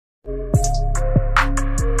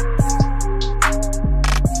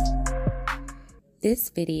This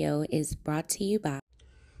video is brought to you by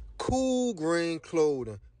Cool green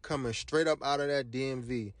clothing coming straight up out of that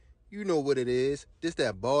DMV. You know what it is. This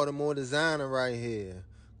that Baltimore designer right here.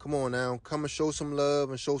 Come on now. Come and show some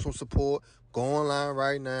love and show some support. Go online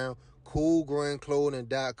right now.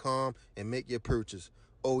 coolgreenclothing.com and make your purchase.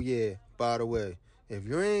 Oh yeah, by the way, if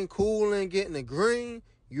you ain't cool and getting the green,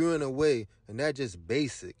 you're in the way. And that's just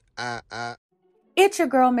basic. It's your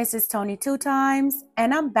girl, Mrs. Tony 2 times,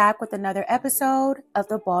 and I'm back with another episode of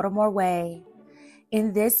the Baltimore Way.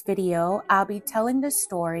 In this video, I'll be telling the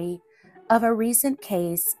story of a recent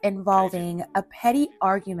case involving a petty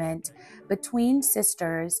argument between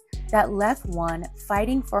sisters that left one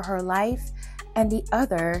fighting for her life and the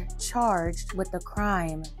other charged with the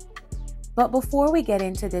crime. But before we get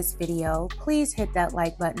into this video, please hit that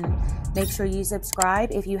like button. Make sure you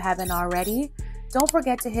subscribe if you haven't already. Don't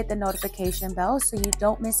forget to hit the notification bell so you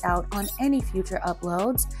don't miss out on any future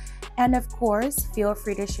uploads. And of course, feel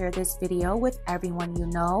free to share this video with everyone you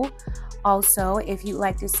know. Also, if you'd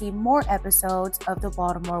like to see more episodes of The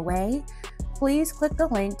Baltimore Way, please click the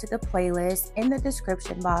link to the playlist in the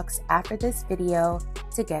description box after this video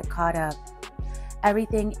to get caught up.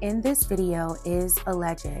 Everything in this video is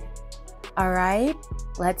alleged. Alright,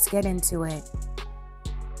 let's get into it.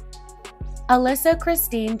 Alyssa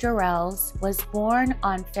Christine Jarrells was born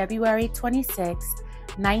on February 26,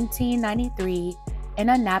 1993 in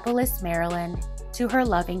Annapolis, Maryland, to her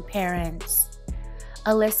loving parents.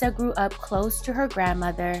 Alyssa grew up close to her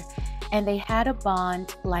grandmother, and they had a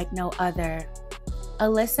bond like no other.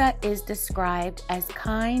 Alyssa is described as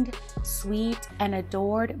kind, sweet, and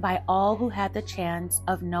adored by all who had the chance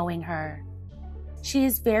of knowing her. She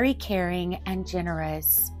is very caring and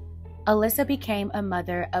generous. Alyssa became a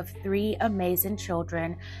mother of 3 amazing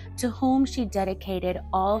children to whom she dedicated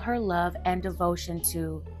all her love and devotion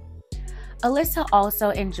to. Alyssa also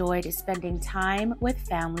enjoyed spending time with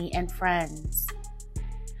family and friends.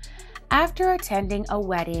 After attending a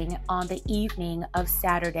wedding on the evening of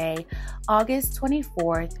Saturday, August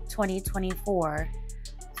 24, 2024,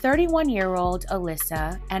 31-year-old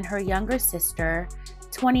Alyssa and her younger sister,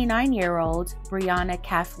 29-year-old Brianna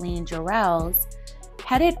Kathleen Jarrells,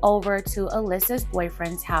 headed over to Alyssa's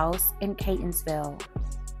boyfriend's house in Catonsville.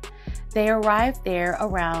 They arrived there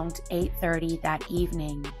around 8:30 that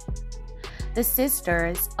evening. The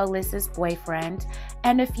sisters, Alyssa's boyfriend,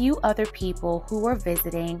 and a few other people who were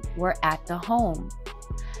visiting were at the home.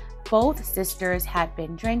 Both sisters had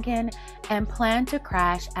been drinking and planned to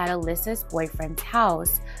crash at Alyssa's boyfriend's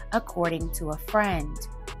house, according to a friend.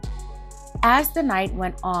 As the night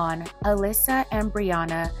went on, Alyssa and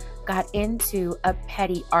Brianna got into a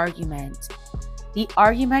petty argument. The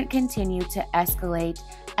argument continued to escalate,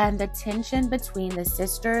 and the tension between the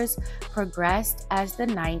sisters progressed as the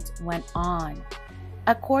night went on.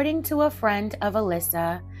 According to a friend of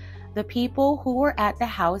Alyssa, the people who were at the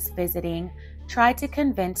house visiting tried to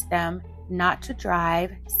convince them not to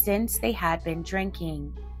drive since they had been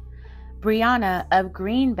drinking. Brianna of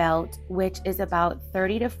Greenbelt, which is about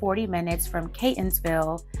 30 to 40 minutes from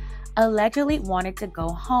Catonsville, allegedly wanted to go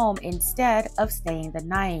home instead of staying the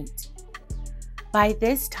night. By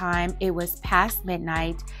this time, it was past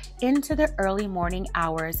midnight into the early morning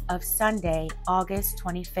hours of Sunday, August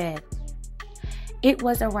 25th. It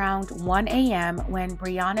was around 1 a.m. when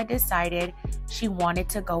Brianna decided she wanted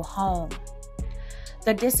to go home.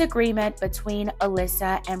 The disagreement between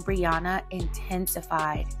Alyssa and Brianna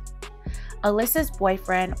intensified. Alyssa's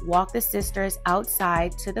boyfriend walked the sisters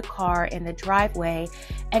outside to the car in the driveway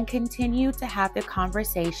and continued to have the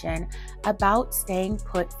conversation about staying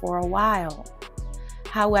put for a while.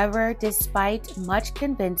 However, despite much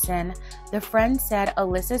convincing, the friend said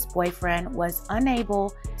Alyssa's boyfriend was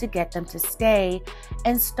unable to get them to stay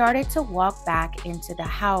and started to walk back into the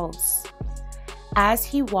house. As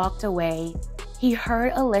he walked away, he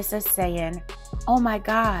heard Alyssa saying, "Oh my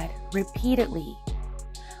God," repeatedly.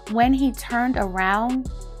 When he turned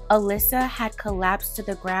around, Alyssa had collapsed to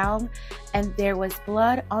the ground and there was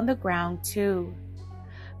blood on the ground too.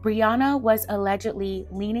 Brianna was allegedly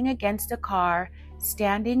leaning against a car,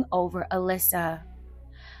 standing over Alyssa.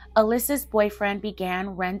 Alyssa's boyfriend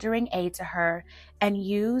began rendering aid to her and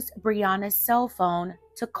used Brianna's cell phone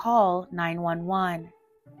to call 911.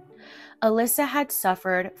 Alyssa had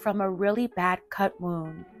suffered from a really bad cut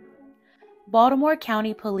wound. Baltimore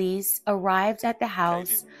County Police arrived at the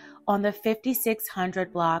house on the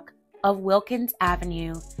 5600 block of Wilkins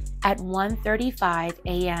Avenue at 1:35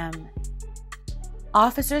 a.m.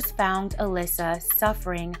 Officers found Alyssa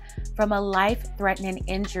suffering from a life-threatening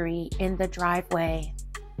injury in the driveway.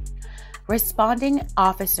 Responding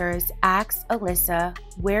officers asked Alyssa,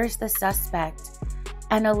 "Where's the suspect?"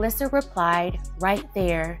 and Alyssa replied right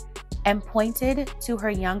there and pointed to her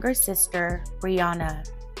younger sister, Brianna.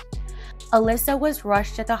 Alyssa was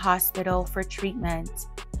rushed to the hospital for treatment.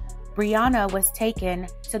 Brianna was taken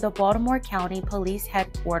to the Baltimore County Police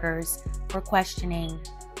Headquarters for questioning.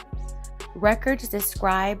 Records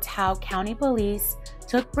described how county police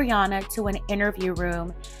took Brianna to an interview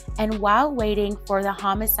room, and while waiting for the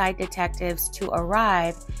homicide detectives to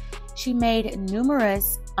arrive, she made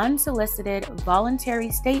numerous unsolicited voluntary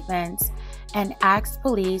statements and asked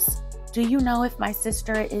police, "Do you know if my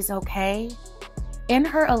sister is okay?" In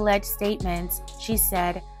her alleged statements, she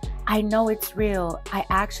said, "I know it's real. I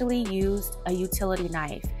actually used a utility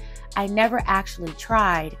knife. I never actually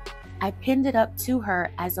tried. I pinned it up to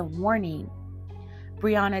her as a warning."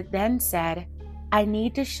 Brianna then said, "I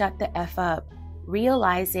need to shut the F up,"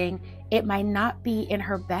 realizing it might not be in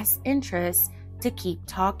her best interest to keep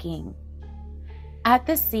talking. At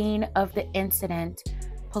the scene of the incident,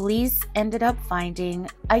 police ended up finding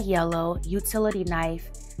a yellow utility knife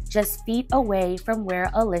just feet away from where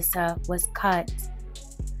Alyssa was cut.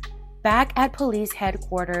 Back at police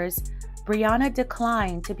headquarters, Brianna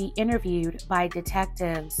declined to be interviewed by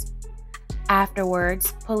detectives.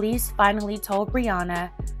 Afterwards, police finally told Brianna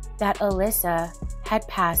that Alyssa had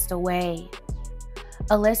passed away.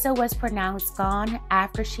 Alyssa was pronounced gone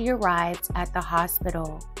after she arrived at the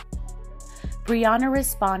hospital. Brianna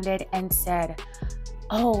responded and said,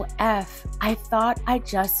 "Oh, F, I thought I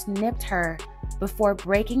just nipped her," before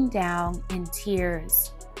breaking down in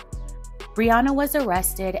tears. Brianna was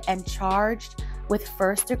arrested and charged with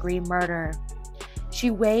first-degree murder. She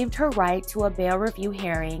waived her right to a bail review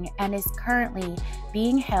hearing and is currently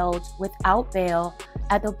being held without bail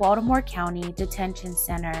at the Baltimore County Detention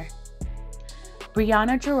Center.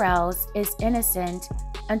 Brianna Jarrells is innocent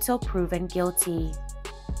until proven guilty.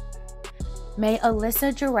 May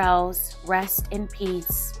Alyssa Jarrells rest in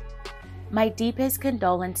peace. My deepest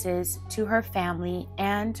condolences to her family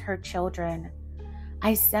and her children.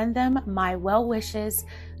 I send them my well wishes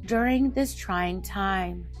during this trying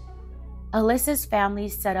time. Alyssa's family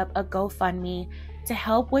set up a GoFundMe to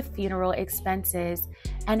help with funeral expenses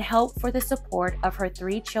and help for the support of her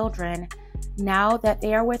 3 children now that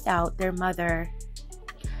they are without their mother.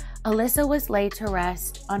 Alyssa was laid to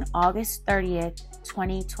rest on August 30th,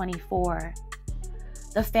 2024.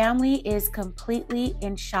 The family is completely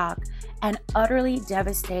in shock and utterly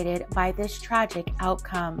devastated by this tragic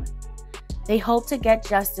outcome. They hope to get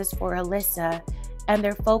justice for Alyssa, and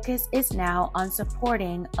their focus is now on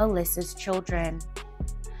supporting Alyssa's children.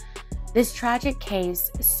 This tragic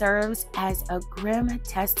case serves as a grim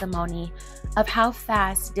testimony of how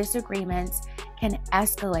fast disagreements can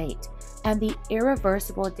escalate and the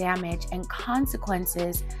irreversible damage and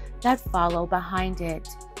consequences that follow behind it.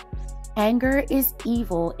 Anger is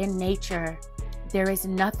evil in nature. There is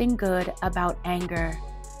nothing good about anger.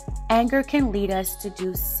 Anger can lead us to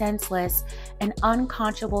do senseless and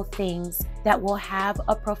unconscionable things that will have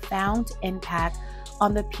a profound impact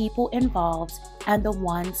on the people involved and the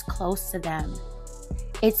ones close to them.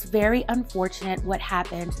 It's very unfortunate what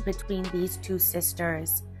happened between these 2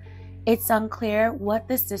 sisters. It's unclear what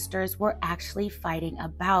the sisters were actually fighting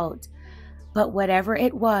about, but whatever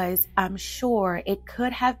it was, I'm sure it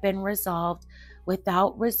could have been resolved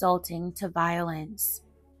without resulting to violence.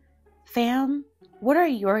 Fam, what are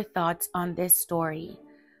your thoughts on this story?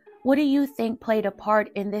 What do you think played a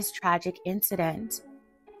part in this tragic incident?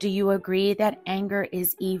 Do you agree that anger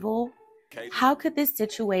is evil? How could this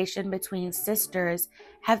situation between sisters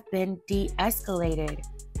have been de-escalated?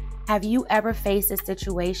 Have you ever faced a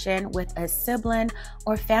situation with a sibling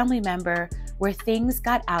or family member where things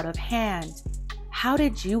got out of hand? How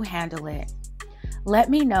did you handle it? Let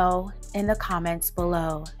me know in the comments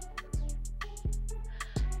below.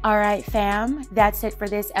 All right, fam, that's it for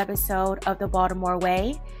this episode of the Baltimore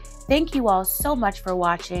Way. Thank you all so much for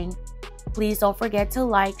watching. Please don't forget to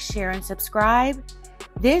like, share, and subscribe.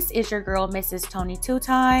 This is your girl, Mrs. Tony 2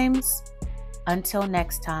 Times. Until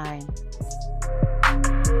next time.